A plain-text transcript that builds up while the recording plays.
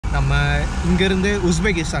நம்ம இங்கேருந்து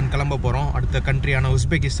உஸ்பெகிஸ்தான் கிளம்ப போகிறோம். அடுத்த கண்ட்ரியான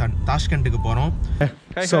உஸ்பெகிஸ்தான் தாஷ்கண்ட்டுக்கு போகிறோம்.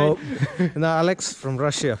 ஸோ இந்த அலெக்ஸ் ஃப்ரம்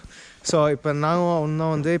ரஷ்யா. ஸோ இப்போ நாங்கள்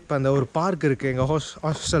இன்னும் வந்து இப்போ அந்த ஒரு பார்க் இருக்குது எங்கள்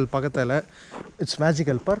ஹாஸ்டல் பக்கத்தில். It's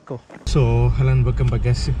magical பார்க்கோ. So hello welcome back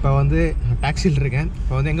guess. இப்போ வந்து டாக்ஸியில் இருக்கேன்.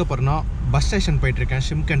 இப்போ வந்து எங்கே போகிறேன்னா பஸ் ஸ்டேஷன் போயிட்டுருக்கேன்.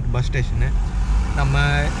 ஷிம்கண்ட் பஸ் ஸ்டேஷனு. நம்ம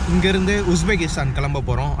இங்கேருந்து உஸ்பெகிஸ்தான் கிளம்ப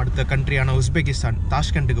போகிறோம். அடுத்த கண்ட்ரியான உஸ்பெகிஸ்தான்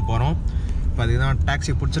தாஷ்கண்ட்டுக்கு போகிறோம். இப்போ அதுக்கு தான்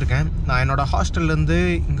டாக்ஸி பிடிச்சிருக்கேன். நான் என்னோடய ஹாஸ்டல்லேருந்து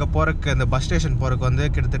இங்கே போகிறக்கு அந்த பஸ் ஸ்டேஷன் போகிறக்கு வந்து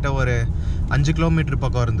கிட்டத்தட்ட ஒரு 5 கிலோமீட்டர்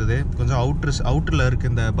பக்கம் இருந்தது. கொஞ்சம் அவுட்டரில்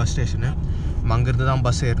இருக்குது இந்த பஸ் ஸ்டேஷனு. நம்ம அங்கேருந்து தான்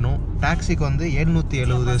பஸ் ஏறணும். டாக்ஸிக்கு வந்து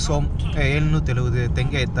 770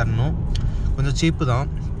 தெங்கை தரணும். கொஞ்சம் சீப்பு தான்.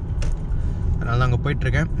 அதனால தான் அங்கே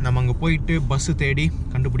போயிட்டுருக்கேன். நம்ம அங்கே போயிட்டு பஸ்ஸு தேடி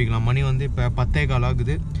கண்டுபிடிக்கலாம். மணி வந்து இப்போ 10:15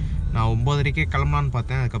 ஆகுது. நான் 9:30 கிளம்பலான்னு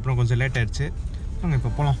பார்த்தேன். அதுக்கப்புறம் கொஞ்சம் லேட் ஆகிடுச்சு. நாங்கள்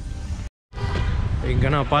இப்போ போகலாம். இங்கே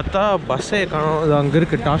நான் பார்த்தா பஸ்ஸே காணும். அது அங்கே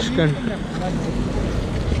இருக்குது டாஷ்கண்ட்.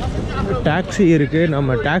 டாக்ஸி இருக்குது. நம்ம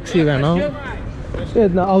டாக்ஸி வேணாம்.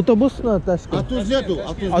 Автобус на Ташкент?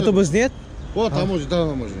 Автобус нет? Вот, там можно, да,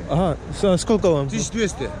 можно. Ага, сколько вам?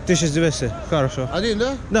 1200. 1200, хорошо. Один, да?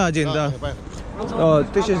 Да, один, да.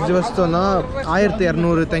 1200 на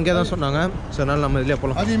 1200 тенге தான் சொன்னாங்க. ஸோ அதனால் நம்ம இதிலே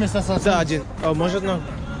போகலாம். Один место со... Да, один. Может, на...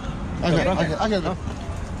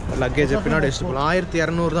 லக்கேஜ் பின்னாடி வச்சுட்டு போகலாம்.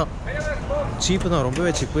 1200 தான். சீப்பு தான்,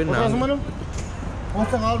 ரொம்பவே சீப்பு.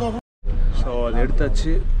 ஸோ அது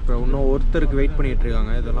எடுத்தாச்சு. இப்போ இன்னும் ஒருத்தருக்கு வெயிட்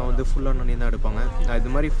பண்ணிகிட்ருக்காங்க. இதெல்லாம் வந்து ஃபுல்லாக நன்னி தான் எடுப்பாங்க. இது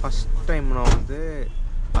மாதிரி ஃபஸ்ட் டைம் நான் வந்து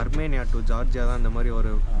அர்மேனியா டு ஜார்ஜியா தான் இந்த மாதிரி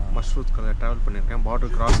ஒரு மஷ்ரூத்களை ட்ராவல் பண்ணியிருக்கேன்.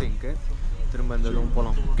 பார்டர் கிராசிங்க்கு திரும்ப இந்த இதுவும்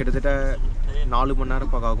போகலாம். கிட்டத்தட்ட 4 மணி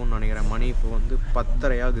நேரம் பக்கம் ஆகும்னு நினைக்கிறேன். மணி இப்போ வந்து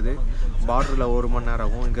 10:30 ஆகுது. பார்டரில் 1 மணி நேரம்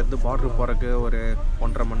ஆகும். இங்கேருந்து பார்டர் போகிறக்கு ஒரு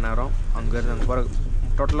 1.5 மணி நேரம். அங்கேருந்து அங்கே போகிற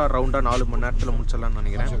டோட்டலாக ரவுண்டாக 4 மணி நேரத்தில் முடிச்சிடலான்னு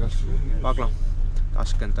நினைக்கிறேன். பார்க்கலாம்.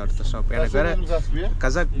 தாஷ்கண்ட் அடுத்த ஸ்டாப். எனக்கு வேறு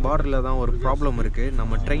கசாக் பார்டரில் தான் ஒரு ப்ராப்ளம் இருக்குது.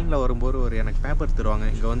 நம்ம ட்ரெயினில் வரும்போது எனக்கு பேப்பர் தருவாங்க.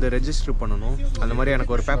 இங்கே வந்து ரெஜிஸ்டர் பண்ணணும். அந்த மாதிரி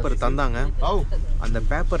எனக்கு ஒரு பேப்பர் தந்தாங்க. அந்த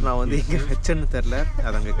பேப்பர் நான் வந்து இங்கே வச்சேன்னு தெரில.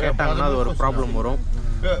 அது அங்கே கேட்டாங்கன்னா அது ஒரு ப்ராப்ளம் வரும்.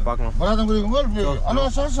 பார்க்கலாம்.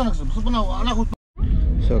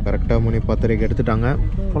 ஸோ கரெக்டாக மணி 10:30 எடுத்துட்டாங்க.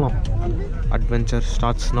 போகலாம். Adventure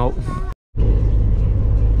starts now.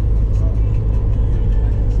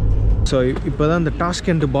 ஸோ இப்போ தான் இந்த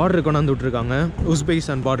டாஷ்கண்ட் பார்டருக்கு கொண்டாந்து விட்ருக்காங்க.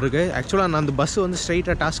 உஸ்பெகிஸ்தான் பார்டருக்கு. ஆக்சுவலாக நான் அந்த பஸ்ஸு வந்து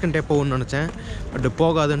ஸ்ட்ரைட்டாக டாஷ்கண்ட்டே போகணும்னு நினச்சேன். பட்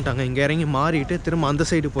போகாதுன்ட்டாங்க. இங்கே இறங்கி மாறிட்டு திரும்ப அந்த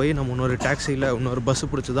சைடு போய் நம்ம இன்னொரு டாக்ஸியில் இன்னொரு பஸ்ஸு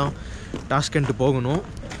பிடிச்சி தான் டாஷ்கண்ட் போகணும்.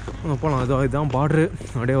 அங்கே போகலாம். இதுதான் பார்டரு.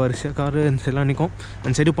 அப்படியே வரிசையாக காரு அந்த சைடெலாம் நிற்கும்.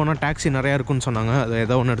 அந்த சைடு போனால் டாக்ஸி நிறையா இருக்குன்னு சொன்னாங்க. அதை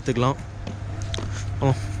ஏதோ ஒன்று எடுத்துக்கலாம்.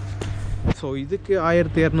 ஸோ இதுக்கு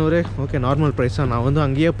 1200 ஓகே, நார்மல் ப்ரைஸ் தான். நான் வந்து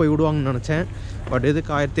அங்கேயே போய் விடுவாங்கன்னு நினச்சேன். பட்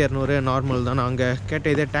இதுக்கு 1200 நார்மல் தான். நான் அங்கே கேட்ட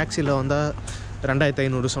இதே டாக்ஸியில் வந்தால்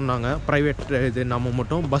 2500 சொன்னாங்க. ப்ரைவேட் இது நம்ம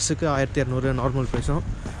மட்டும். பஸ்ஸுக்கு 1200 நார்மல் ப்ரைஸ் தான்.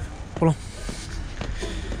 போகலாம்.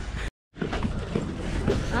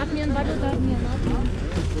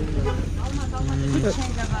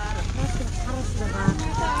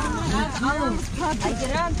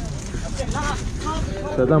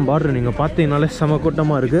 அதுதான் பார்டர். நீங்கள் பார்த்தீங்கனாலே செம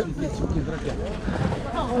கூட்டமாக இருக்குது.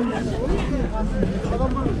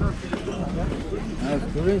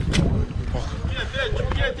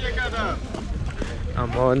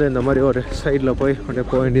 நம்ம வந்து இந்த மாதிரி ஒரு சைடில் போய் அப்படியே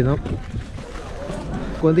போக வேண்டியதான்.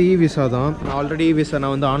 இப்போ வந்து விசா தான். ஆல்ரெடி விசா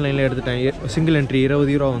நான் வந்து ஆன்லைனில் எடுத்துட்டேன். சிங்கிள் என்ட்ரி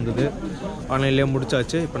 20 யூரோ வந்தது. ஆன்லைன்லேயே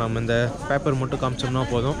முடிச்சாச்சு. இப்போ நம்ம இந்த பேப்பர் மட்டும் காமிச்சோம்னா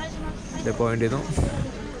போதும். அப்படியே போக வேண்டியதான்.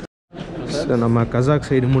 ஸோ நம்ம கசாக்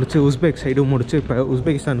சைடு முடிச்சு உஸ்பெக் சைடும் முடிச்சு இப்போ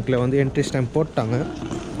உஸ்பெகிஸ்தானுக்குள்ளே வந்து என்ட்ரி ஸ்டாம்ப் போட்டாங்க.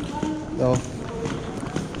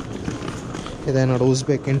 இதான் என்னோடய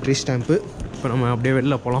உஸ்பெக் என்ட்ரி ஸ்டாம்ப்பு. இப்போ நம்ம அப்படியே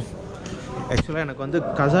வெளில போகலாம். ஆக்சுவலாக எனக்கு வந்து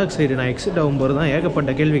கசாக் சைடு நான் எக்ஸிட் ஆகும்போது தான்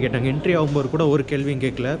ஏகப்பட்ட கேள்வி கேட்டாங்க. என்ட்ரி ஆகும்போது கூட ஒரு கேள்வியும்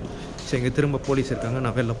கேட்கல. ஸோ இங்கே திரும்ப போலீஸ் இருக்காங்க.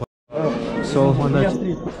 நான் வெளில போகிறேன். ஸோ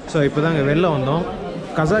வந்தாச்சு. ஸோ இப்போ தான் இங்கே வெளில வந்தோம்.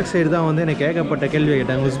 கசாக் சைடு தான் வந்து எனக்கு ஏகப்பட்ட கேள்வி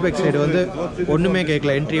கேட்டாங்க. உஸ்பெக் சைடு வந்து ஒன்றுமே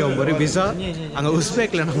கேட்கல. என்ட்ரி ஆகும்போது விசா. அங்கே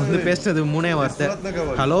உஸ்பெக்கில் நான் வந்து பேசுனது 3 வார்த்தை.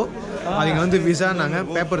 ஹலோ. அவங்க வந்து விசா நாங்கள்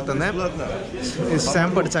பேப்பர் தந்தேன்.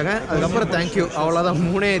 ஸ்டாம்ப் அடித்தாங்க. அதுக்கப்புறம் தேங்க்யூ. அவ்வளோதான்.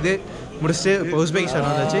 3 இது முடிச்சுட்டு இப்போ உஸ்பெகிஸ்தான்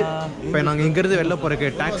வந்தாச்சு. இப்போ நாங்கள் இங்கேருந்து வெளில போகிறக்கு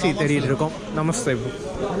டாக்ஸி தேடிட்டு இருக்கோம். நமஸ்தே.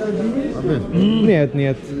 Нет,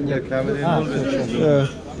 нет.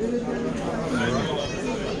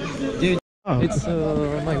 It's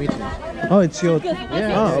my meeting. Oh, it's your...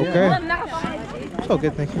 Yeah. Okay. Okay,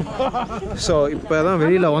 thank you. So இப்போ தான்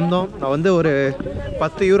வெளியில் வந்தோம். நான் வந்து ஒரு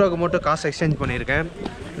 10 யூரோக்கு மட்டும் காசு எக்ஸ்சேஞ்ச் பண்ணியிருக்கேன்.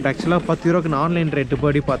 பட் ஆக்சுவலாக 10 யூரோக்கு நான் ஆன்லைன் ரேட்டு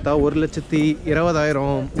படி பார்த்தா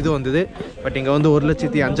 1,20,000 இது வந்தது. பட் இங்கே வந்து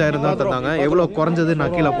 1,05,000 தான் தந்தாங்க. எவ்வளோ குறைஞ்சது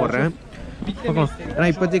நான் கீழே போடுறேன். பார்க்கலாம். ஏன்னா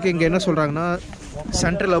இப்போதைக்கு இங்கே என்ன சொல்கிறாங்கன்னா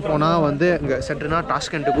சென்டரில் போனால் வந்து இங்கே சென்டர்னா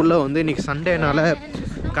டாஷ்கெண்ட்டுக்குள்ளே வந்து இன்றைக்கி சண்டேனால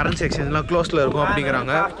கரன்சி எக்ஸ்சேஞ்செலாம் க்ளோஸில் இருக்கும்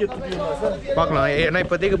அப்படிங்கிறாங்க. பார்க்கலாம். ஏன்னா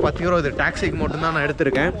இப்போதைக்கு 10 யூரோ இது டாக்ஸிக்கு மட்டும்தான் நான்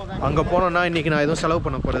எடுத்திருக்கேன். அங்கே போனோன்னா இன்றைக்கி நான் எதுவும் செலவு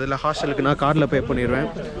பண்ண போகிறது இல்லை. ஹாஸ்டலுக்கு நான் கார்டில் பே பண்ணிடுவேன்.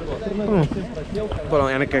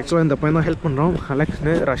 அப்புறம் எனக்கு ஆக்சுவலாக இந்த பையன் தான் ஹெல்ப் பண்ணுறோம்,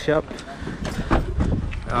 அலெக்ஸ்னு, ரஷ்யா.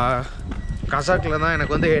 கசாக்கில் தான்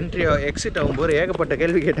எனக்கு வந்து என்ட்ரி எக்ஸிட் ஆகும்போது ஏகப்பட்ட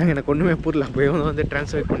கேள்வி கேட்டாங்க. எனக்கு ஒன்றுமே புரியல. அப்போ இவங்க வந்து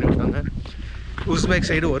ட்ரான்ஸ்லேட் பண்ணிவிட்டாங்க. உஸ்பெக்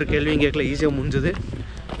சைடு ஒரு கேள்வியும் கேட்கல, ஈஸியாக முடிஞ்சுது.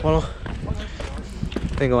 அப்புறம்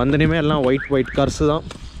இங்கே வந்தனையுமே எல்லாம் ஒயிட் கார்ஸு தான்,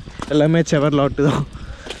 எல்லாமே செவர்லாட்டு தான்.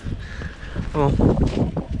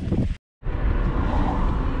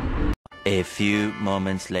 A few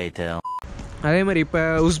moments later. அதே மாதிரி இப்போ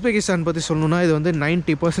உஸ்பெகிஸ்தான் பற்றி சொல்லணுன்னா இது வந்து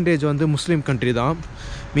 90% வந்து முஸ்லீம் கண்ட்ரி தான்.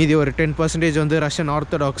 மீதி ஒரு 10% வந்து ரஷ்யன்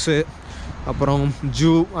ஆர்த்தடாக்ஸு, அப்புறம்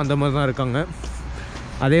ஜூ அந்த மாதிரி தான் இருக்காங்க.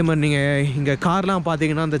 அதே மாதிரி நீங்கள் இங்கே கார்லாம்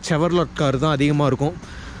பார்த்தீங்கன்னா அந்த செவர்லாட் கார் தான் அதிகமாக இருக்கும்.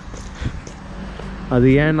 அது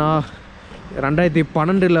ஏன்னா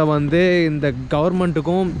 2012 வந்து இந்த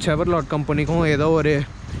கவர்மெண்ட்டுக்கும் செவர்லாட் கம்பெனிக்கும் ஏதோ ஒரு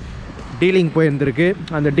டீலிங் போயிருந்துருக்கு.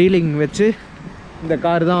 அந்த டீலிங் வச்சு இந்த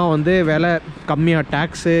கார் தான் வந்து விலை கம்மியாக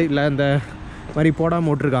டேக்ஸு இல்லை இந்த மாதிரி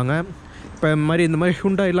போடாமல் விட்ருக்காங்க. இப்போ இந்த மாதிரி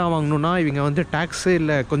ஹுண்டாயெலாம் வாங்கணுன்னா இவங்க வந்து டேக்ஸு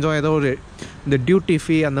இல்லை கொஞ்சம் ஏதோ ஒரு இந்த டியூட்டி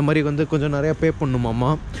ஃபீ அந்த மாதிரி வந்து கொஞ்சம் நிறையா பே பண்ணணுமாம்மா.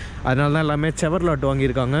 அதனால தான் எல்லாமே செவர்லாட்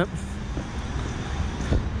வாங்கியிருக்காங்க.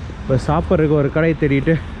 இப்போ சாப்பிட்றதுக்கு ஒரு கடை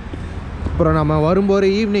தேடிட்டு அப்புறம் நம்ம வரும்போது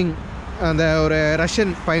ஈவினிங் அந்த ஒரு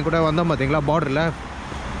ரஷ்யன் பையன் கூட வந்தோம் பார்த்தீங்களா பார்டரில்,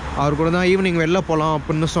 அவர் கூட தான் ஈவினிங் வெளில போகலாம்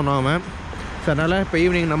அப்படின்னு சொன்னாங்க. ஸோ அதனால் இப்போ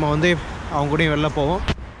ஈவினிங் நம்ம வந்து அவங்க கூடயும் வெளில போவோம்.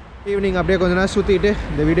 ஈவினிங் அப்படியே கொஞ்சம் நேரம் சுற்றிட்டு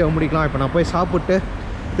இந்த வீடியோ முடிக்கலாம். இப்போ நான் போய் சாப்பிட்டு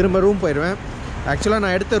திரும்ப ரூம் போயிடுவேன். ஆக்சுவலாக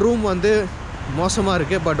நான் எடுத்த ரூம் வந்து மோசமாக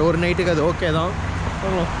இருக்குது, பட் ஒரு நைட்டுக்கு அது ஓகே தான்.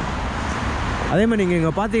 அதே மாதிரி நீங்கள்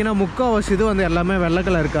இங்கே பார்த்தீங்கன்னா முக்கால்வாசி இது வந்து எல்லாமே வெள்ளை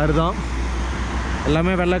கலர் கார் தான்.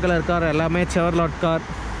 எல்லாமே வெள்ளை கலர் கார், எல்லாமே செவர்லாட் கார்.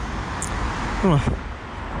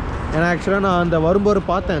 ஏன்னா ஆக்சுவலாக நான் அந்த வரும்போது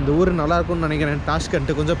பார்த்தேன், இந்த ஊர் நல்லாயிருக்கும்னு நினைக்கிறேன்.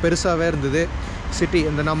 டாஷ்கெண்ட்டு கொஞ்சம் பெருசாகவே இருந்தது சிட்டி.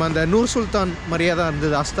 இந்த நம்ம அந்த நூர் சுல்தான் மாதிரியே தான்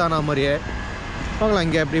இருந்தது, அஸ்தானா மாதிரியே. பார்க்கலாம்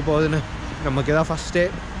இங்கே எப்படி போகுதுன்னு. நமக்கு இதான் ஃபஸ்ட் டே.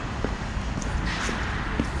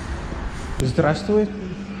 Здравствуй.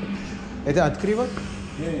 Это открывать?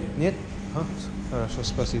 Нет? Хорошо,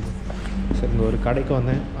 спасибо. சரி, இங்கே ஒரு கடைக்கு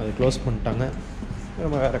வந்தேன், அது க்ளோஸ் பண்ணிட்டாங்க.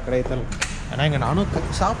 நம்ம வேறு கடை தான். ஏன்னா இங்கே நானும்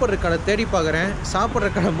சாப்பிட்ற கடை தேடி பார்க்குறேன், சாப்பிட்ற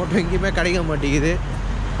கடை மட்டும் எங்கேயுமே கிடைக்க மாட்டேங்குது.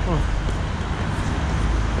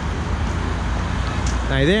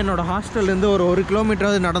 நான் இதே என்னோடய ஹாஸ்டல்லேருந்து ஒரு 1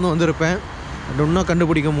 கிலோமீட்டராவது நடந்து வந்திருப்பேன். அது இன்னும்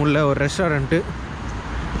கண்டுபிடிக்க முடியல ஒரு ரெஸ்டாரண்ட்டு.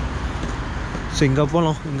 ஸோ இங்கே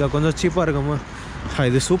போகலாம். இங்கே கொஞ்சம் சீப்பாக இருக்குமா.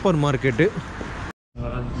 இது சூப்பர் மார்க்கெட்டு.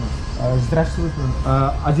 Здравствуйте.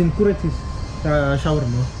 Один курите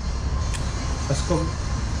шаурму. Сколько?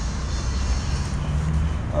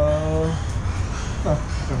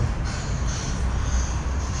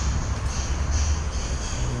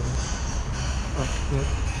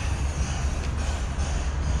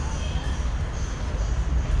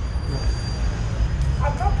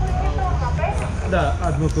 Да,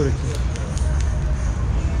 одну курицу.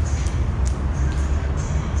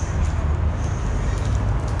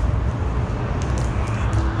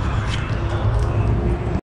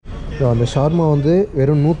 அந்த ஷார்மா வந்து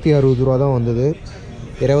வெறும் 160 ரூபா தான் வந்தது.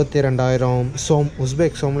 22,000 சோம்,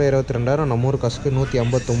 உஸ்பெக் சோமில் 22,000, நம்ம ஊர் காசுக்கு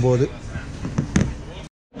 159.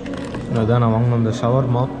 அதுதான் நான் வாங்கின அந்த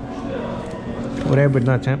ஷவர்மா. ஒரே பிட்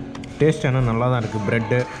தான் ஆச்சேன். டேஸ்ட் ஆனால் நல்லா தான் இருக்குது,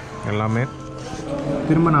 ப்ரெட்டு எல்லாமே.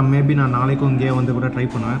 திரும்ப நான் நான் நாளைக்கும் இங்கேயே வந்து கூட ட்ரை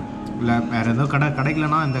பண்ணுவேன். இல்லை வேறு ஏதோ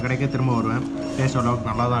கிடைக்கலனா இந்த கடைக்கே திரும்ப வருவேன். டேஸ்ட்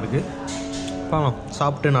அளவுக்கு நல்லா தான் இருக்குது. பார்க்கலாம்.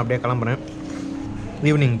 சாப்பிட்டு நான் அப்படியே கிளம்புறேன்.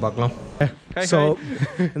 ஈவினிங் பார்க்கலாம். ஸோ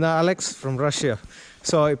இந்த அலெக்ஸ் ஃப்ரம் ரஷ்யா.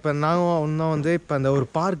 ஸோ இப்போ நாங்கள் இன்னும் வந்து இப்போ அந்த ஒரு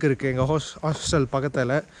பார்க் இருக்குது எங்கள் ஹாஸ்டல்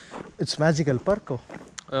பக்கத்தில். It's magical பார்க்கோ.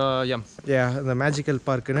 இந்த மேஜிக்கல்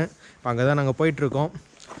பார்க்குன்னு அங்கே தான் நாங்கள் போயிட்டுருக்கோம்.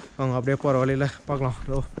 அவங்க அப்படியே போகிற வழியில் பார்க்கலாம்.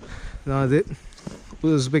 இதான் அது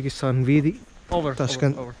உஸ்பெகிஸ்தான் வீதி,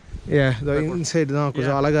 தஷ்கண்ட். இன்சைடு தான்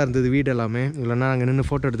கொஞ்சம் அழகாக இருந்தது வீடு எல்லாமே. இல்லைன்னா நாங்கள் நின்று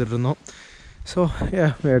ஃபோட்டோ எடுத்துகிட்டு இருந்தோம். So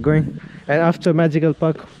we are going. And after magical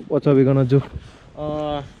park, what are we gonna do?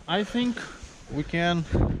 I think we can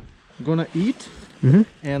gonna eat,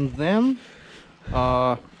 and then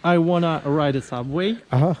I wanna ride a subway.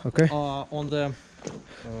 Okay. On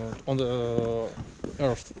the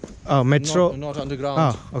earth. Metro. Not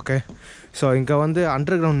underground. Okay. So இங்கே வந்து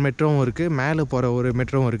under ground மெட்ரோவும் இருக்குது, மேலே போகிற ஒரு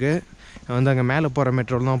மெட்ரோவும் இருக்குது. வந்து அங்கே மேலே போகிற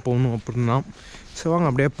மெட்ரோவில் தான் போகணும் அப்படின்னா. ஸோ வாங்க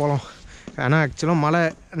அப்படியே போகலாம். ஆனால் ஆக்சுவலாக மழை,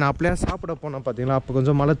 நான் அப்படியே சாப்பிட போனேன் பார்த்தீங்களா, அப்போ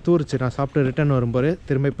கொஞ்சம் மழை தூரிச்சு. நான் சாப்பிட்டு ரிட்டர்ன் வரும்போது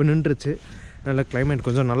திரும்ப இப்போ நின்றுச்சு. நல்ல கிளைமேட்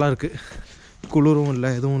கொஞ்சம் நல்லாயிருக்கு, குளிரும் இல்லை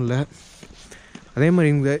எதுவும் இல்லை. அதே மாதிரி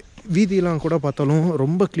இங்கே வீதியெலாம் கூட பார்த்தாலும்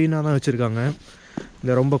ரொம்ப க்ளீனாக தான் வச்சுருக்காங்க.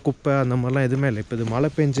 இந்த ரொம்ப குப்பை அந்த மாதிரிலாம் எதுவுமே இல்லை. இப்போ இது மழை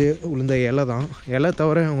பெஞ்சு விழுந்த இலை தான், இலை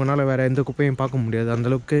தவிர உங்களால் வேறு எந்த குப்பையும் பார்க்க முடியாது.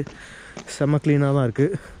 அந்தளவுக்கு செம்ம க்ளீனாக தான்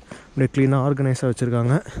இருக்குது. அப்படியே க்ளீனாக ஆர்கனைஸாக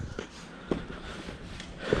வச்சுருக்காங்க.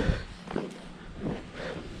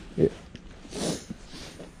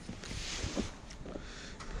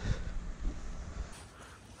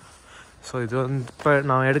 ஸோ இது வந்து இப்போ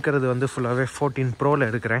நான் எடுக்கிறது வந்து ஃபுல்லாகவே 14 ப்ரோவில்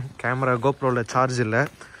எடுக்கிறேன். கேமரா கோப்ரோவில் சார்ஜ் இல்லை,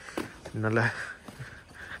 நல்ல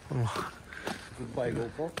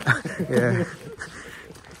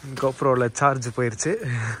கோப்ரோவில் சார்ஜ் போயிடுச்சு.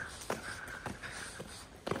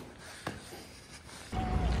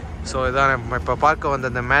 ஸோ இதான் நம்ம இப்போ பார்க்க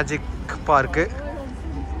வந்த அந்த மேஜிக் பார்க்கு.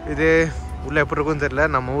 இது உள்ளே எப்படி இருக்குன்னு தெரியல.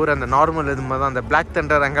 நம்ம ஊர் அந்த நார்மல் இது மாதிரி தான், அந்த பிளாக்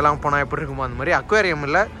தண்டர் அங்கெல்லாம் போனால் எப்படி இருக்குமோ அந்த மாதிரி. அக்வேரியம்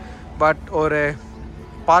இல்லை, பட் ஒரு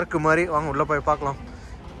பார்க்கு மாதிரி. வாங்க உள்ளே போய் பார்க்கலாம்.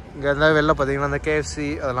 இங்கே இருந்தால் வெளில பார்த்தீங்கன்னா அந்த KFC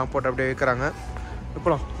அதெல்லாம் போட்டு அப்படியே விற்கிறாங்க.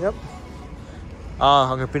 இப்போலாம்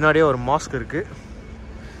அங்கே பின்னாடியே ஒரு மாஸ்க் இருக்குது.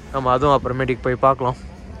 நம்ம அதுவும் அப்புறமேட்டிக்கு போய் பார்க்கலாம்.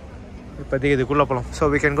 இப்போதைக்கு இதுக்குள்ளே போகலாம். So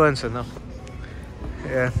we can go inside now.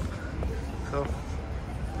 So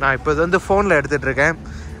நான் இப்போ இது வந்து ஃபோனில் எடுத்துகிட்ருக்கேன்,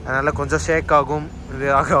 அதனால் கொஞ்சம் ஷேக் ஆகும், இது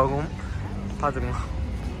ஆகும், பார்த்துக்கலாம்.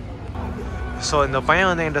 ஸோ இந்த பையன்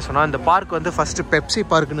வந்து என்கிட்ட சொன்னால் இந்த பார்க் வந்து ஃபஸ்ட்டு பெப்சி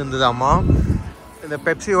பார்க்குன்னு இருந்ததாம்மா. இந்த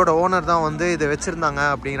பெப்சியோட ஓனர் தான் வந்து இதை வச்சுருந்தாங்க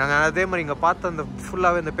அப்படிங்கிறாங்க. அதே மாதிரி இங்கே பார்த்த அந்த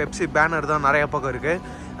ஃபுல்லாகவே இந்த பெப்சி பேனர் தான் நிறையா பக்கம் இருக்குது.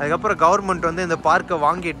 அதுக்கப்புறம் கவர்மெண்ட் வந்து இந்த பார்க்கை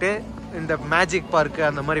வாங்கிட்டு இந்த மேஜிக் பார்க்கு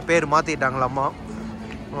அந்த மாதிரி பேர் மாற்றிட்டாங்களாம்மா.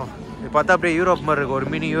 இது பார்த்தா அப்படியே யூரோப் மாதிரி இருக்குது, ஒரு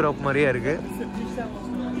மினி யூரோப் மாதிரியே இருக்குது.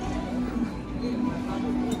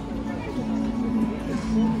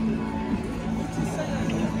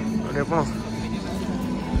 அப்படியே போகலாம்.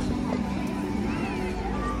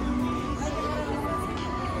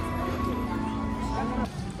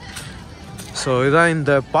 ஸோ இதுதான்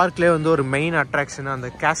இந்த பார்க்லேயே வந்து ஒரு மெயின் அட்ராக்ஷன், அந்த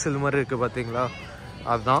கேசல் மாதிரி இருக்குது பார்த்தீங்களா,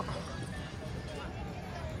 அதுதான்.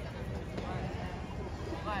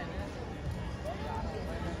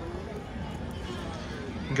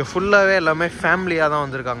 இங்கே ஃபுல்லாகவே எல்லாமே ஃபேமிலியாக தான்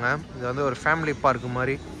வந்திருக்காங்க. இது வந்து ஒரு ஃபேமிலி பார்க்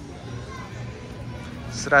மாதிரி.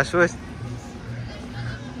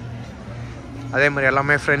 அதே மாதிரி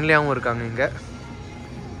எல்லாமே ஃப்ரெண்ட்லியாகவும் இருக்காங்க. இங்கே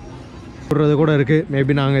போடுறது கூட இருக்குது.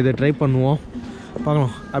 மேபி நாங்கள் இதை ட்ரை பண்ணுவோம்,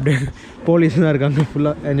 பார்க்கலாம். அப்படியே போலீஸ் தான் இருக்காங்க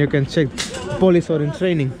ஃபுல்லாக. And you can check police R in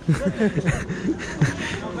training.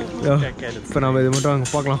 இப்போ நம்ம இது மட்டும் அங்கே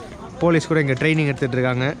பார்க்கலாம். போலீஸ் கூட இங்கே ட்ரைனிங் எடுத்துகிட்டு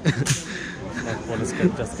இருக்காங்க.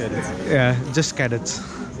 Just cadets.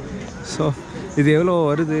 ஸோ இது எவ்வளோ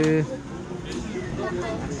வருது?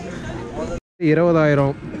 20,000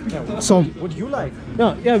 Som. Would you like?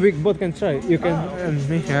 Yeah, we both can try. You can and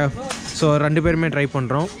me. Yeah. So 2 பேருமே ட்ரை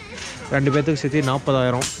பண்ணுறோம். 2 பேர்த்துக்கு சேர்த்து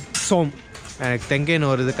 40,000 சோம். எனக்கு தெங்கேன்னு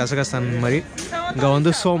வருது, கசகஸ்தான் மாதிரி. இங்கே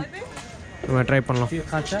வந்து சோம் நம்ம ட்ரை பண்ணலாம்.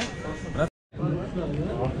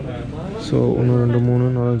 ஸோ 1 2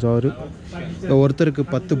 3 4 5 ஒருத்தருக்கு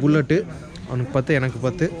 10 புல்லட்டு, அவனுக்கு 10 எனக்கு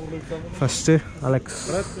 10. First Alex.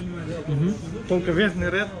 Только верхний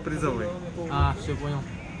ряд призовой. Все понял.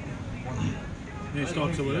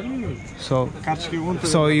 So,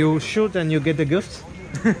 so you shoot and you get the gift?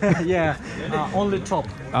 yeah, only top.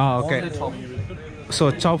 Okay. Only top. So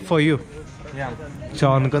chop for you. Yeah. So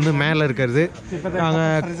அவனுக்கு வந்து மேலே இருக்கிறது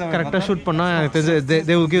நாங்கள் கரெக்டாக ஷூட் பண்ணால் எனக்கு தெரிஞ்சு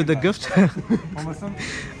they will give the gift.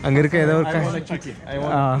 அங்கே இருக்க ஏதோ ஒரு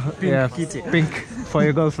pink for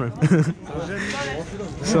your girl friend.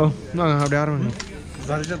 So நாங்கள் அப்படி ஆரம்பிக்கணும்.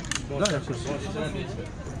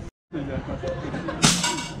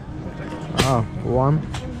 ஒன்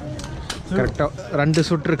கரெக்டாக 2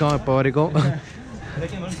 சுட்டிருக்கான் இப்போ வரைக்கும்.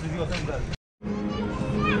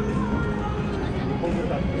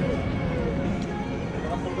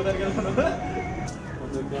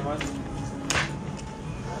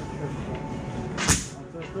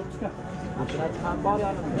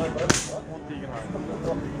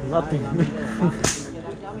 Nothing.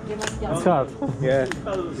 It's hard. Yeah.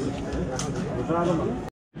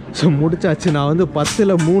 So முடிச்சாச்சு. நான் வந்து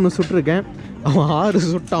 10ல் 3 சுட்டிருக்கேன், அவன் 6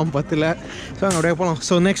 சுட்டான் 10ல். ஸோ அங்கே அப்படியே போகலாம்.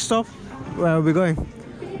 So next stop we going?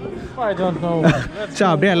 I don't know. So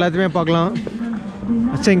அப்படியே எல்லாத்தையுமே பார்க்கலாம்.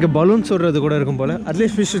 அச்சா இங்கே பலூன் சுடுறது கூட இருக்கும் போல்.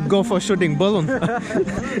 At least we should go for shooting balloon.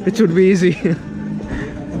 It should be easy.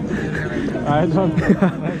 I don't know.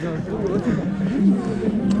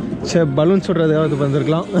 சரி பலூன் சுடுறதாவது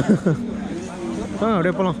வந்திருக்கலாம்.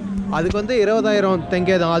 அப்படியே போகலாம். அதுக்கு வந்து 20,000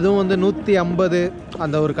 தெங்கே தான். அதுவும் வந்து 150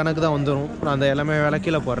 அந்த ஒரு கணக்கு தான் வந்துடும். நான் அந்த எல்லாமே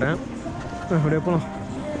விளக்கில போடுறேன். அப்படியே போகலாம்.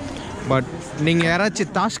 பட் நீங்கள்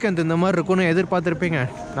யாராச்சும் தாஷ்கண்ட் இந்த மாதிரி இருக்குன்னு எதிர்பார்த்துருப்பீங்க.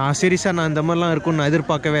 நான் சீரியஸாக நான் இந்த மாதிரிலாம் இருக்குன்னு நான்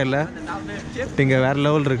எதிர்பார்க்கவே இல்லை. இங்கே வேறு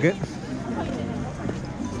லெவல் இருக்குது.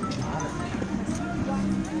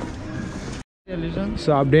 ஸோ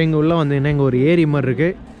அப்படியே இங்கே உள்ளே வந்தீங்கன்னா இங்கே ஒரு ஏரி மாதிரி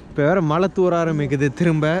இருக்குது. இப்போ வேறு மழை தூர ஆரம்பிக்குது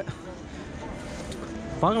திரும்ப.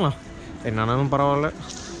 பார்க்கலாம் என்னன்னாலும் பரவாயில்ல.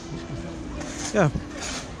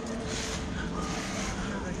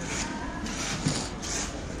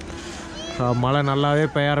 மழை நல்லாவே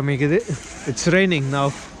பெய்ய ஆரம்பிக்குது. It's raining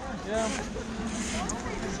now.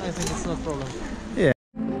 I think it's no problem.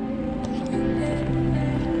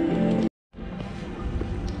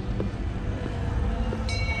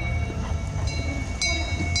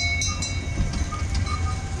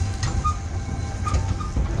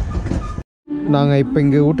 நாங்கள் இப்போ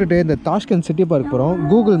இங்கே விட்டுட்டு இந்த தாஷ்கண்ட் சிட்டி பார்க் போகிறோம்.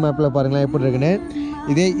 கூகுள் மேப்பில் பாருங்களேன் எப்படி இருக்குன்னு.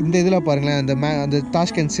 இதே இந்த இதில் பாருங்களேன் அந்த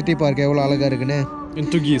தாஷ்கண்ட் சிட்டி பார்க் எவ்வளோ அழகாக இருக்குன்னு. In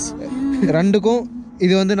 2 geese. ரெண்டுக்கும்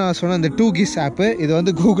இது வந்து நான் சொன்ன அந்த 2 geese ஆப்பு, இது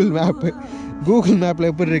வந்து கூகுள் மேப்பு. கூகுள் மேப்பில்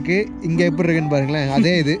எப்படி இருக்குது, இங்கே எப்படி இருக்குன்னு பாருங்களேன்.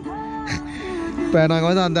 அதே இது. இப்போ நாங்கள்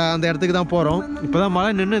வந்து அந்த இடத்துக்கு தான் போகிறோம். இப்போ தான்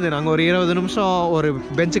மழை நின்றுது. நாங்கள் ஒரு 20 நிமிஷம் ஒரு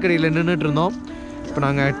பெஞ்சு கடையில் நின்றுட்டு இருந்தோம். இப்போ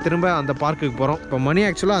நாங்கள் திரும்ப அந்த பார்க்குக்கு போகிறோம். இப்போ மணி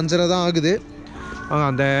ஆக்சுவலாக 5:30 தான் ஆகுது.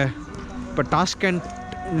 அந்த இப்போ டாஷ்கண்ட்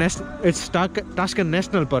டாஷ்கண்ட்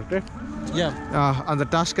நேஷ்னல் பார்க்கு. அந்த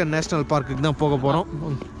டாஷ்கண்ட் நேஷ்னல் பார்க்குக்கு தான் போக போகிறோம்.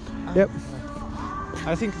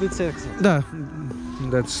 I think it's excellent.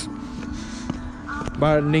 That's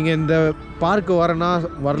but நீங்கள் இந்த பார்க்கு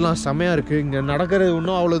வரலாம், செம்மையாக இருக்குது. இங்கே நடக்கிறது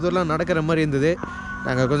இன்னும் அவ்வளோ தூரம் நடக்கிற மாதிரி இருந்தது.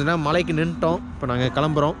 நாங்கள் கொஞ்ச நேரம் மலைக்கு நின்றுட்டோம். இப்போ நாங்கள்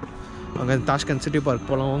கிளம்புறோம். அங்கே டாஷ்கண்ட் சிட்டி பார்க்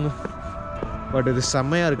போகலாம் வாங்க. பட் இது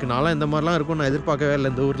செம்மையாக இருக்குது. நான்லாம் இந்த மாதிரிலாம் இருக்கும்னு நான் எதிர்பார்க்கவே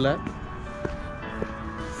இல்லை. இந்த ஊரில்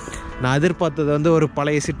நான் எதிர்பார்த்தது வந்து ஒரு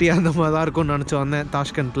பழைய சிட்டி அந்த மாதிரி தான் இருக்கும்னு நினச்சி வந்தேன்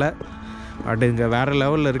டாஷ்கண்டில். பட் இங்கே வேறு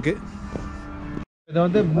லெவலில் இருக்குது. இதை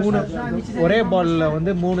வந்து 3 ஒரே பாலில்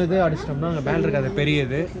வந்து 3 இது அடிச்சிட்டோம்னா அங்கே பேல் இருக்குது. அது பெரிய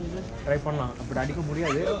இது ட்ரை பண்ணலாம். அப்படி அடிக்க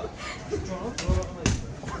முடியாது.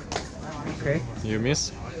 Okay You miss?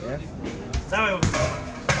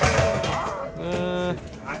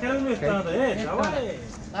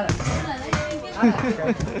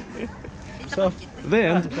 So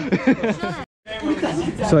then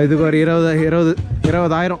so இதுக்கு ஒரு 20,000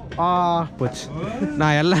 போச்சு.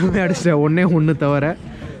 நான் எல்லாமே அடிச்சிட்டேன், ஒன்று தவிர.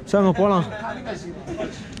 ஸோ அங்கே போகலாம்.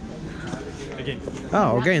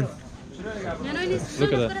 ஓகே.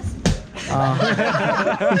 look at that.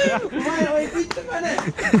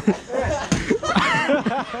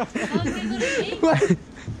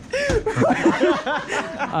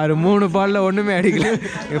 அது 3 பாலில் ஒன்றுமே அடிக்கல.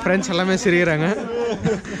 எங்கள் ஃப்ரெண்ட்ஸ் எல்லாமே சிரிக்கிறாங்க.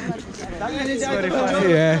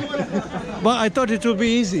 But I thought it would be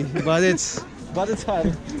easy, but it's hard.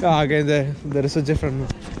 Okay, there is a different.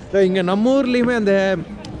 இங்கே நம்ம ஊர்லேயுமே அந்த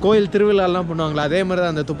கோயில் திருவிழாலாம் பண்ணுவாங்களா, அதே மாதிரி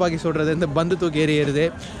தான் அந்த துப்பாக்கி சுடுறது, இந்த பந்து தூக்கி எறியறது,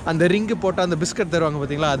 அந்த ரிங்கு போட்டால் அந்த பிஸ்கட் தருவாங்க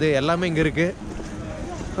பார்த்தீங்களா, அது எல்லாமே இங்கே இருக்குது.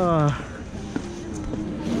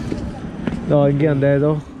 இங்கே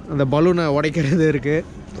அந்த பலூனை உடைக்கிறது இருக்குது.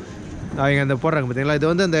 அவங்க அந்த போடுறாங்க பார்த்தீங்களா,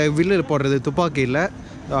 இது வந்து அந்த வில்லில் போடுறது, துப்பாக்கி இல்லை.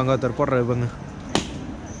 அங்கே ஒருத்தர் போடுறது பாருங்க.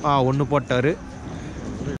 ஒன்று போட்டார்.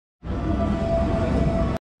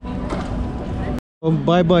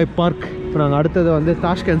 பாய் பார்க். இப்போ நாங்கள் அடுத்தது வந்து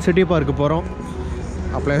தாஷ்கண்ட் சிட்டி பார்க்கு போகிறோம்.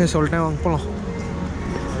 அப்படியே சொல்லிட்டேன், வாங்க போகலாம்.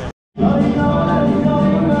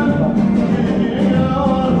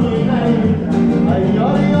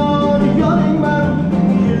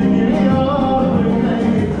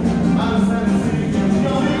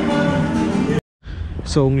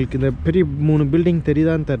 ஸோ உங்களுக்கு இந்த பெரிய 3 பில்டிங்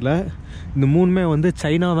தெரியுதான்னு தெரில. இந்த 3மே வந்து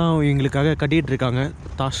சைனா தான் எங்களுக்காக கட்டிகிட்டு இருக்காங்க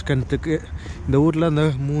தாஷ்கண்ட்டுக்கு. இந்த ஊரில் அந்த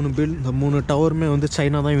 3 டவருமே வந்து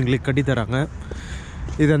சைனா தான் இவங்களுக்கு கட்டித்தராங்க.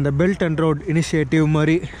 இது அந்த பெல்ட் அண்ட் ரோட் இனிஷியேட்டிவ்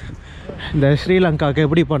மாதிரி இந்த ஸ்ரீலங்காவுக்கு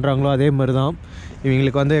எப்படி பண்ணுறாங்களோ அதே மாதிரி தான்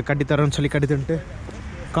இவங்களுக்கு வந்து கட்டித்தரோன்னு சொல்லி கட்டித்தந்துட்டு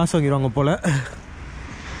காசு வாங்கிடுவாங்க போல்.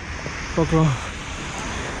 பார்க்கலாம்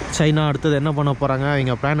சைனா அடுத்தது என்ன பண்ண போகிறாங்க,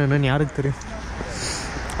 அவங்க பிளான் என்னன்னு யாருக்கு தெரியும்.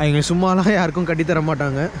 அவங்க சும்மாலாம் யாருக்கும் கட்டித்தர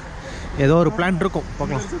மாட்டாங்க, ஏதோ ஒரு பிளான் இருக்கும்,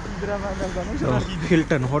 பார்க்கலாம்.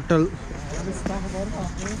 Hilton hotel.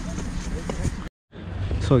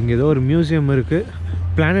 ஸோ இங்கே ஏதோ ஒரு மியூசியம் இருக்குது,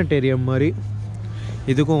 பிளானட்டேரியம் மாதிரி.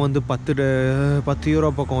 இதுக்கும் வந்து 10 யூரோ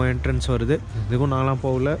பக்கம் என்ட்ரன்ஸ் வருது. இதுக்கும் நான்லாம்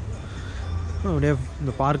போகல, அப்படியே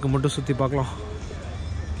இந்த பார்க்கு மட்டும் சுற்றி பார்க்கலாம்.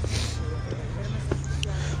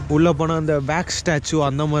 உள்ளே போனால் அந்த வேக்ஸ் ஸ்டாச்சு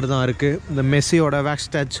அந்த மாதிரி தான் இருக்குது. இந்த மெஸ்ஸியோட வேக்ஸ்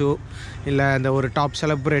ஸ்டாச்சு, இல்லை அந்த ஒரு டாப்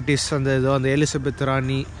செலிப்ரிட்டிஸ் அந்த இதோ அந்த எலிசபெத்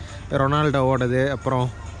ராணி, ரொனால்டோவோடது, அப்புறம்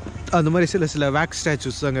அந்த மாதிரி சில வேக்ஸ்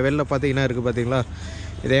ஸ்டாச்சூஸ் அங்கே வெளில பார்த்தீங்கன்னா இருக்குது பார்த்தீங்களா,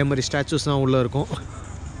 இதே மாதிரி ஸ்டாச்சூஸ் தான் உள்ளே இருக்கும்.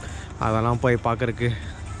 அதெல்லாம் போய் பார்க்குறக்கு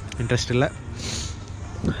இன்ட்ரெஸ்ட் இல்லை.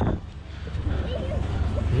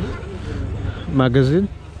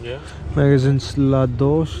 மேகசின்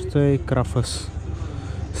ஸ்லதோஷ்டை கிராஃபஸ்.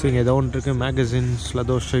 ஸோ இங்கே ஏதோ ஒன்று இருக்குது, magazine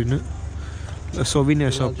ஸ்லதோஷ்டைன்னு.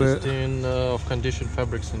 Souvenir shop. Of conditioned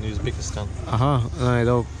fabrics in Uzbekistan.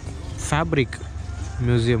 ஏதோ ஃபேப்ரிக்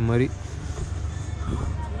மியூசியம் மாதிரி.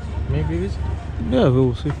 Maybe it is? Yeah,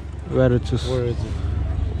 we'll see where it is. Where is it?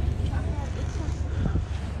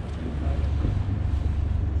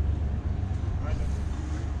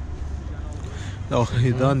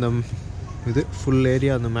 இதுதான் அந்த இது ஃபுல்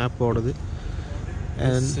ஏரியா அந்த மேப்போடது.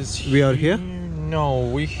 And we are here. No,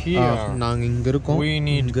 we here. நாங்கள் இங்கே இருக்கோம். We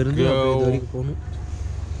need இங்கே இருந்து go. இது வரைக்கும் போகணும்.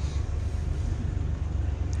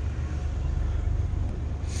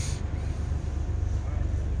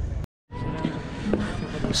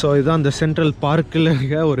 ஸோ இதுதான் அந்த சென்ட்ரல் பார்க்கில்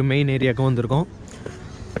இருக்க ஒரு மெயின் ஏரியாவுக்கு வந்திருக்கோம்.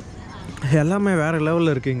 எல்லாமே வேறு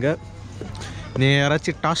லெவலில் இருக்குது இங்கே. நீ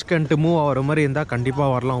யாராச்சும் டாஷ்கண்ட் மூவ் ஆகிற மாதிரி இருந்தால்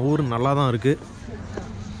கண்டிப்பாக வரலாம். ஊர் நல்லா தான் இருக்குது.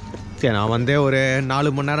 சரி, நான் வந்தே ஒரு 4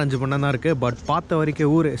 மணி நேரம் 5 மணி நேரம் தான் இருக்குது. பட் பார்த்த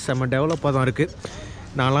வரைக்கும் ஊர் செம்ம டெவலப்பாக தான் இருக்குது.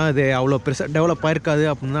 நான்லாம் இது அவ்வளோ பெருசாக டெவலப் ஆகிருக்காது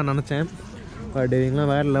அப்படின்னு தான் நினச்சேன். பட்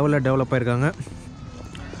இவங்களாம் வேறு லெவலில் டெவலப் ஆகிருக்காங்க.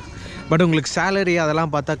 பட் உங்களுக்கு சேலரி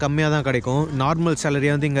அதெல்லாம் பார்த்தா கம்மியாக தான் கிடைக்கும். நார்மல் சேலரி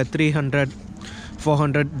வந்து இங்கே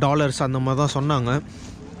 $300-400 அந்த மாதிரி தான் சொன்னாங்க.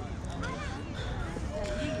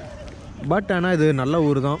 பட் ஆனால் இது நல்ல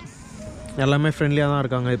ஊர் தான். எல்லாமே ஃப்ரெண்ட்லியாக தான்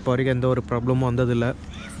இருக்காங்க. இப்போ வரைக்கும் எந்த ஒரு ப்ராப்ளமும் வந்ததில்லை.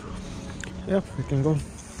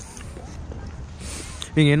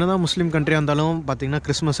 நீங்கள் என்ன தான் முஸ்லீம் கண்ட்ரியாக இருந்தாலும் பார்த்தீங்கன்னா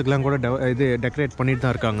கிறிஸ்மஸுக்கெலாம் கூட இது டெக்கரேட் பண்ணிட்டு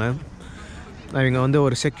தான் இருக்காங்க. அவங்க வந்து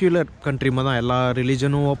ஒரு செக்யூலர் கண்ட்ரிமா தான். எல்லா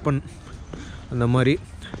ரிலீஜனும் ஓப்பன். அந்த மாதிரி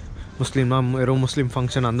முஸ்லீம்னா வெறும் முஸ்லீம்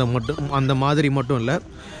ஃபங்க்ஷன் அந்த மாதிரி மட்டும் இல்லை,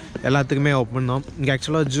 எல்லாத்துக்குமே ஓப்பன் தான். இங்கே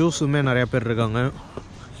ஆக்சுவலாக ஜூஸுமே நிறையா பேர் இருக்காங்க.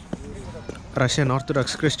 ரஷ்யன்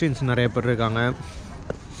ஆர்த்தடாக்ஸ் கிறிஸ்டின்ஸ் நிறைய பேர் இருக்காங்க.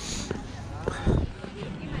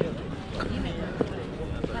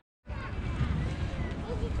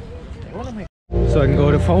 ஸோ இங்கே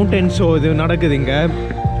ஒரு ஃபவுண்டைன் ஷோ இது நடக்குது. இங்கே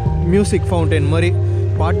மியூசிக் ஃபவுண்டைன் மாதிரி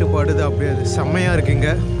பாட்டு பாடுது. அப்படியே அது செம்மையாக இருக்குங்க.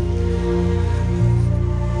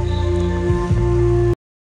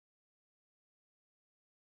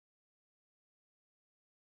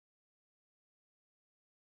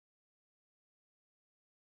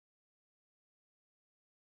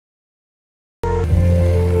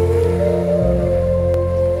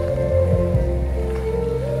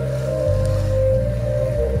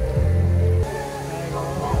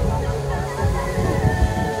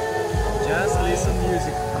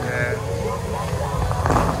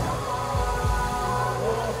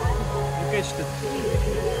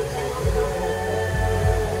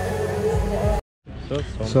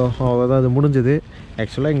 ஸோ அவ்வளோதான், அது முடிஞ்சது.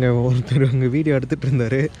 ஆக்சுவலாக இங்கே ஒருத்தர் அங்கே வீடியோ எடுத்துகிட்டு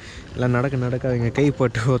இருந்தார். எல்லாம் நடக்க அவங்க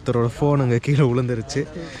கைப்பட்டு ஒருத்தரோட ஃபோன் அங்கே கீழே விழுந்துருச்சு.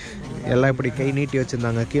 எல்லாம் இப்படி கை நீட்டி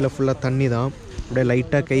வச்சுருந்தாங்க. கீழே ஃபுல்லாக தண்ணி தான். அப்படியே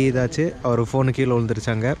லைட்டாக கை இதாச்சு, அவர் ஃபோனு கீழே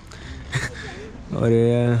விழுந்துருச்சாங்க. அவர்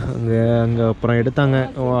அங்கே அப்புறம் எடுத்தாங்க.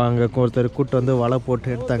 அங்கே ஒருத்தர் கூப்பிட்டு வந்து வலை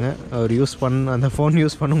போட்டு எடுத்தாங்க. அவர் அந்த ஃபோன்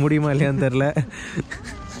யூஸ் பண்ண முடியுமா இல்லையான்னு தெரில.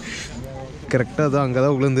 கரெக்டாக தான் அங்கே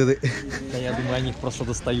தான் விழுந்தது.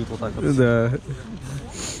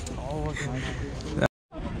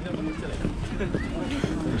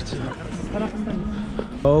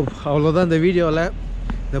 அவ்வளோதான் இந்த வீடியோவில்.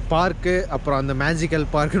 இந்த பார்க்கு அப்புறம் அந்த மேஜிக்கல்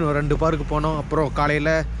பார்க்குன்னு ஒரு 2 பார்க்கு போனோம். அப்புறம்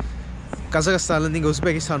காலையில் கசகஸ்தான்லேருந்து இங்கே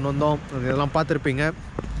உஸ்பெகிஸ்தான் வந்தோம். இதெல்லாம் பார்த்துருப்பீங்க.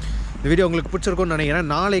 இந்த வீடியோ உங்களுக்கு பிடிச்சிருக்கும்னு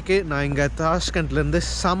நினைக்கிறேன். நாளைக்கு நான் இங்கே தாஷ்கண்ட்லேருந்து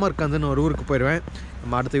சாமர்கந்துன்னு ஒரு ஊருக்கு போயிடுவேன்.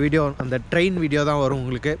 நம்ம அடுத்த வீடியோ அந்த ட்ரெயின் வீடியோ தான் வரும்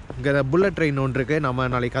உங்களுக்கு. இங்கே புல்லட் ட்ரெயின் ஒன்று இருக்குது. நம்ம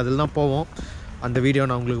நாளைக்கு அதில் தான் போவோம். அந்த வீடியோ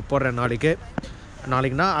நான் உங்களுக்கு போடுறேன்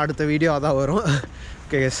நாளைக்குனா அடுத்த வீடியோ அதான் வரும்.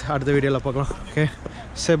 ஓகே, அடுத்த வீடியோவில் பார்க்கலாம். ஓகே,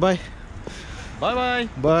 சே பாய்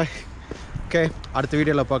பாய். ஓகே, அடுத்த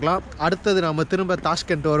வீடியோவில் பார்க்கலாம். அடுத்தது நம்ம திரும்ப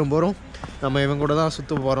தாஷ்கண்ட் வரும்போதும் நம்ம இவங்க கூட தான்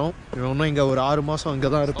சுற்ற போகிறோம். இன்னும் இங்கே ஒரு 6 மாதம் இங்கே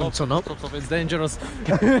தான் இருக்குன்னு சொன்னோம்.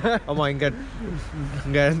 ஆமாம்,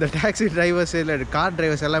 இங்கே இந்த டாக்ஸி டிரைவர்ஸ் இல்லை கார்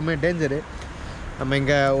டிரைவர்ஸ் எல்லாமே டேஞ்சரு. நம்ம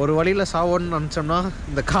இங்கே ஒரு வழியில் சாவோன்னு நினச்சோம்னா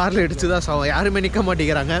இந்த காரில் இடித்து தான் சாவோம். யாருமே நிற்க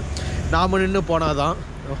மாட்டேங்கிறாங்க. நாம் நின்று போனால் தான்.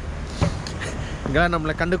 இங்கே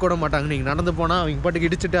நம்மளை கண்டுக்கூட மாட்டாங்க. நீங்கள் நடந்து போனால் அவங்க பாட்டுக்கு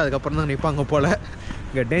இடிச்சுட்டு அதுக்கப்புறம் தான் நிற்பாங்க போல்.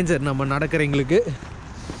 இங்கே டேஞ்சர் நம்ம நடக்கிறவங்களுக்கு.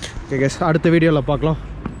 ஓகே, அடுத்த வீடியோவில் பார்க்கலாம்.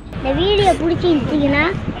 இந்த வீடியோ பிடிச்சிருந்துச்சிங்கன்னா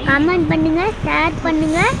கமெண்ட் பண்ணுங்கள், ஷேர்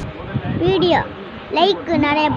பண்ணுங்கள், வீடியோ லைக் நிறைய